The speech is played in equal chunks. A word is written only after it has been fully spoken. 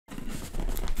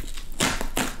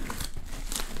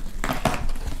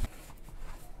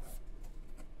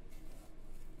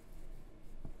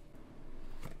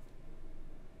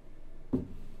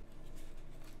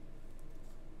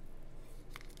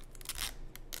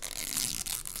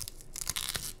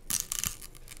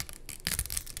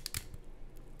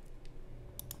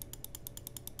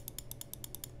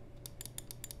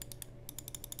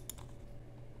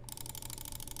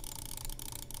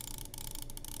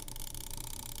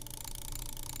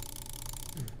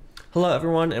Hello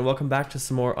everyone and welcome back to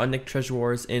some more Unnicked Treasure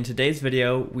Wars. In today's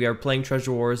video we are playing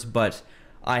Treasure Wars, but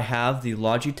I have the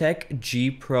Logitech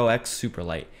Gpro X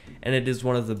Superlight and it is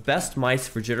one of the best mice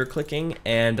for jitter clicking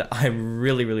and I'm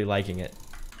really liking it.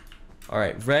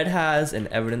 Alright, Red has an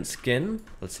evident skin.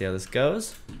 Let's see how this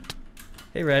goes.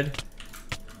 Hey Red.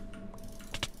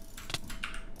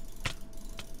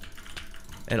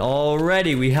 And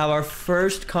already we have our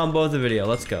first combo of the video.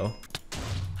 Let's go.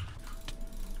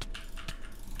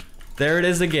 There it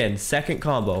is again, second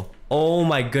combo. Oh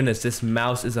my goodness, this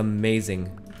mouse is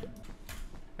amazing.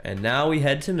 And now we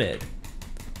head to mid.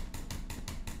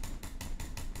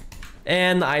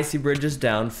 And the icy bridge is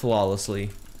down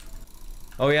flawlessly.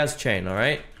 Oh, he has chain,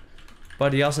 alright.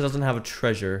 But he also doesn't have a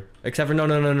treasure. Except for,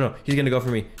 no. He's gonna go for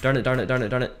me. Darn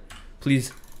it.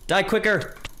 Please, die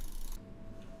quicker.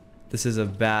 This is a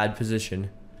bad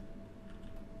position.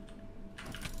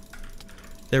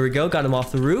 There we go, got him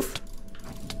off the roof.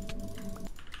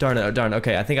 Darn it,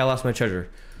 okay, I think I lost my treasure.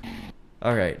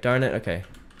 Alright, darn it, okay.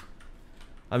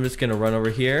 I'm just gonna run over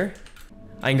here.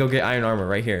 I can go get iron armor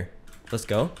right here. Let's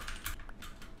go.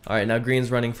 Alright, now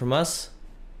green's running from us.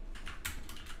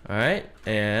 Alright,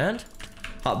 and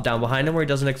hop down behind him where he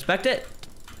doesn't expect it.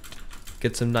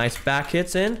 Get some nice back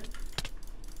hits in.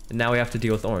 And now we have to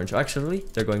deal with orange. Actually,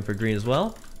 they're going for green as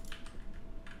well.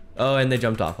 Oh, and they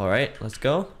jumped off. Alright, let's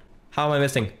go. How am I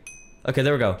missing? Okay,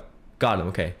 there we go. Got him,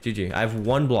 okay, GG. I have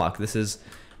one block. This is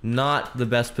not the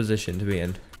best position to be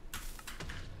in.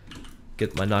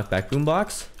 Get my knockback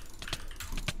boombox.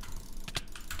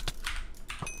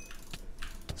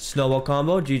 Snowball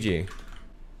combo, GG.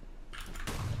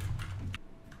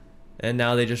 And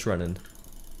now they just running.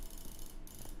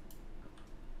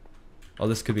 Oh,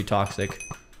 this could be toxic.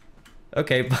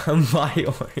 Okay, bye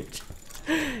orange.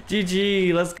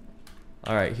 GG, let's go.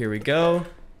 Alright, here we go.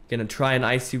 Gonna try an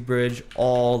icy bridge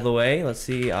all the way. Let's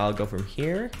see, I'll go from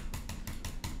here.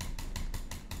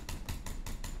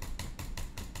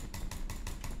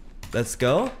 Let's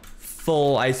go.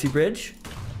 Full icy bridge.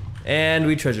 And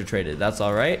we treasure traded, that's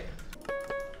alright.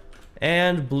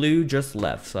 And blue just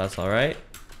left, so that's alright.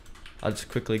 I'll just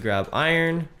quickly grab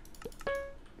iron.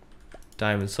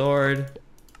 Diamond sword.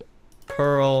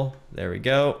 Pearl, there we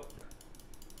go.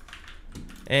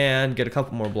 And get a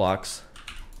couple more blocks.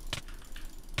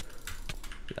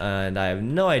 And I have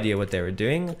no idea what they were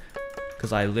doing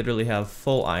because I literally have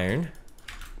full iron.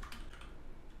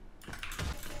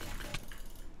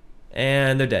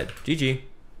 And they're dead. GG.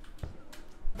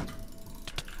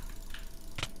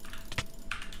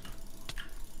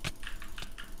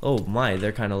 Oh my,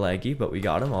 they're kind of laggy, but we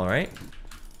got them, alright.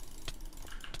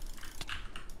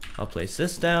 I'll place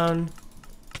this down.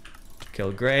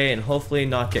 Kill gray and hopefully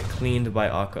not get cleaned by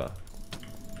aqua.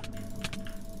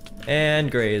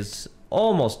 And gray is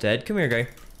almost dead. Come here, Gray.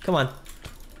 Come on.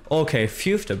 Okay,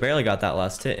 phew, I barely got that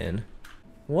last hit in.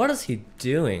 What is he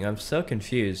doing? I'm so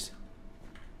confused.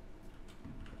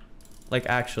 Like,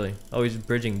 actually. Oh, he's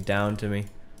bridging down to me.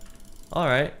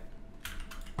 Alright.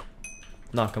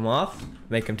 Knock him off.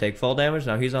 Make him take fall damage.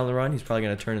 Now he's on the run. He's probably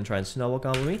going to turn and try and snowball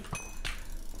combo me.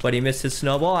 But he missed his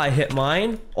snowball. I hit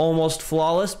mine. Almost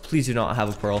flawless. Please do not have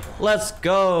a pearl. Let's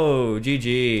go.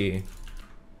 GG.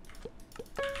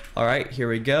 Alright, here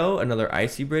we go. Another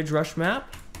icy bridge rush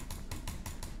map.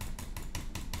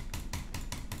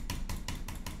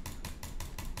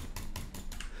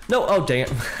 No, oh dang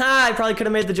it. I probably could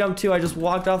have made the jump too. I just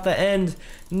walked off the end.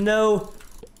 No.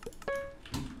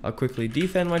 I'll quickly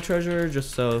defend my treasure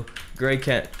just so Gray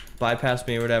can't bypass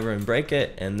me or whatever and break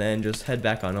it. And then just head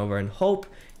back on over and hope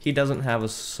he doesn't have a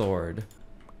sword.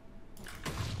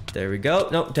 There we go.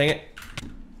 No, dang it.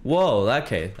 Whoa,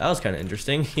 okay, that was kind of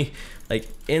interesting. He like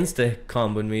insta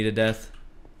comboed me to death.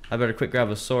 I better quick grab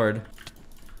a sword.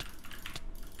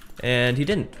 And he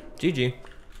didn't. GG.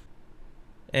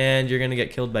 And you're gonna get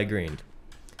killed by green.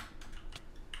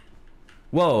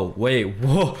 Whoa, wait,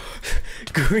 whoa.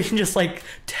 Green just like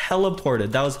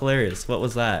teleported. That was hilarious. What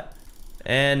was that?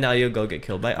 And now you'll go get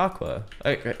killed by aqua.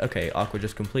 Okay, aqua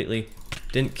just completely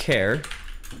didn't care.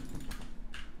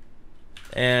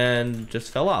 And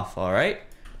just fell off, alright?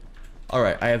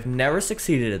 Alright, I have never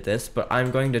succeeded at this, but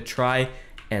I'm going to try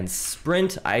and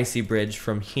sprint icy bridge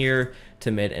from here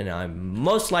to mid, and I'm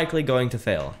most likely going to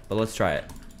fail, but let's try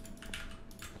it.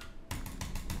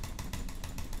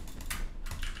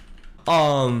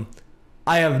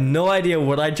 I have no idea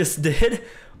what I just did,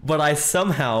 but I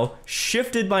somehow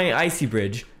shifted my icy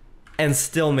bridge and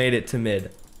still made it to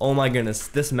mid. Oh my goodness,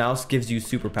 this mouse gives you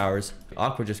superpowers.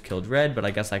 Aqua just killed red, but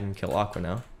I guess I can kill aqua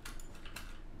now.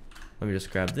 Let me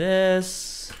just grab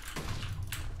this.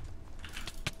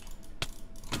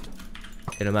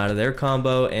 Hit him out of their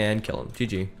combo and kill him.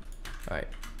 GG. Alright.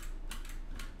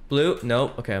 Blue,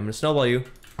 nope. Okay, I'm gonna snowball you.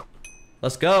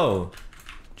 Let's go.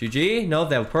 GG, nope,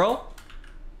 they have a pearl.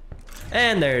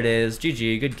 And there it is,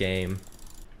 GG, good game.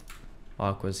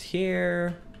 Aqua's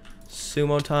here.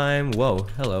 Sumo time, whoa,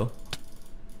 hello.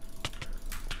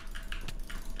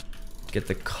 Get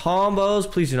the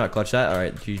combos, please do not clutch that.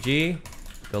 Alright, GG.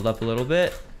 Build up a little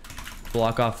bit.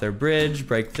 Block off their bridge,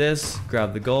 break this,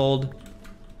 grab the gold.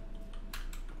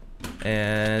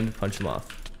 And punch them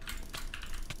off.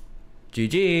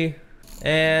 GG.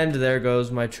 And there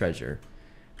goes my treasure.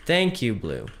 Thank you,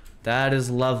 Blue. That is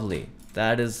lovely.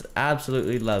 That is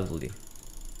absolutely lovely.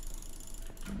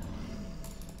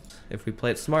 If we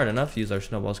play it smart enough, use our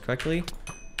snowballs correctly.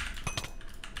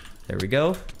 There we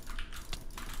go.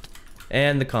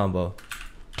 And the combo.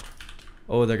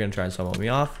 Oh, they're gonna try and snowball me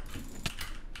off.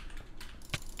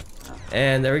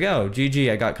 And there we go. GG.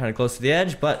 I got kind of close to the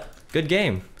edge, but good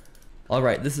game.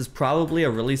 Alright, this is probably a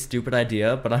really stupid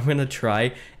idea, but I'm gonna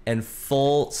try and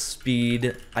full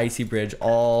speed icy bridge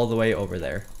all the way over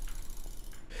there.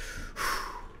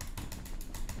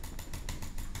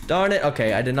 Darn it.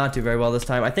 Okay, I did not do very well this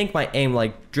time. I think my aim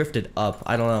like drifted up.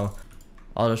 I don't know.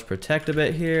 I'll just protect a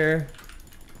bit here.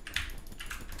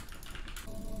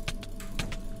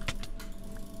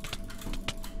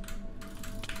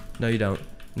 No, you don't.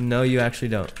 No, you actually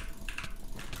don't.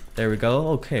 There we go.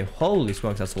 Okay, holy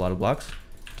smokes, that's a lot of blocks.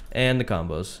 And the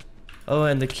combos. Oh,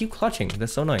 and they keep clutching.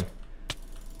 That's so annoying.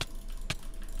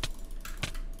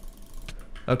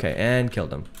 Okay, and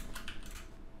killed him.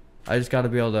 I just gotta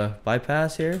be able to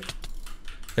bypass here.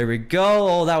 There we go.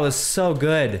 Oh, that was so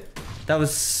good. That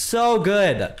was so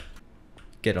good.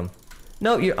 Get him.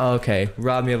 No, you. Okay,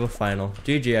 robbed me of a final.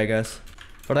 GG, I guess.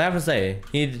 But I have to say,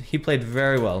 he played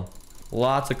very well.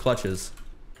 Lots of clutches.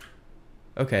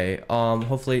 Okay,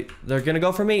 hopefully they're gonna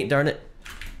go for me. Darn it.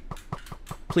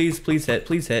 Please, please hit.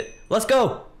 Please hit. Let's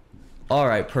go. All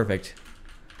right, perfect.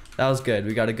 That was good.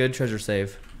 We got a good treasure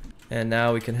save. And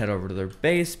now we can head over to their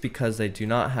base because they do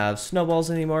not have snowballs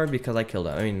anymore because I killed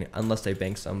them. I mean, unless they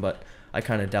banked some, but I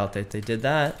kind of doubt that they did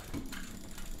that.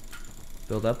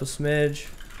 Build up a smidge.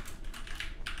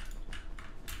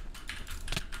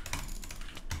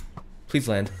 Please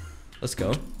land. Let's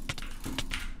go.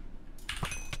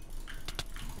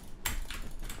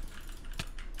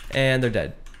 And they're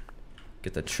dead.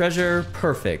 Get the treasure.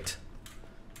 Perfect.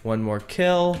 One more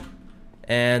kill.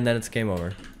 And then it's game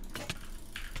over.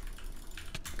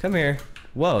 Come here.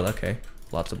 Whoa, okay.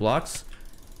 Lots of blocks.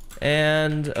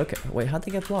 And, okay. Wait, how'd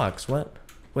they get blocks? What?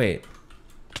 Wait.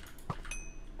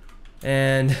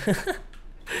 And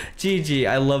GG.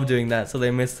 I love doing that, so they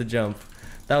missed the jump.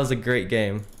 That was a great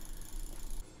game.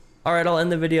 Alright, I'll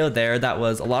end the video there. That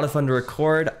was a lot of fun to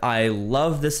record. I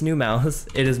love this new mouse.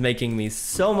 It is making me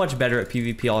so much better at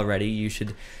PvP already. You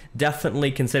should definitely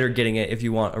consider getting it if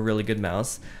you want a really good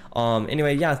mouse.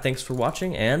 Anyway, yeah, thanks for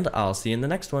watching, and I'll see you in the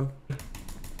next one.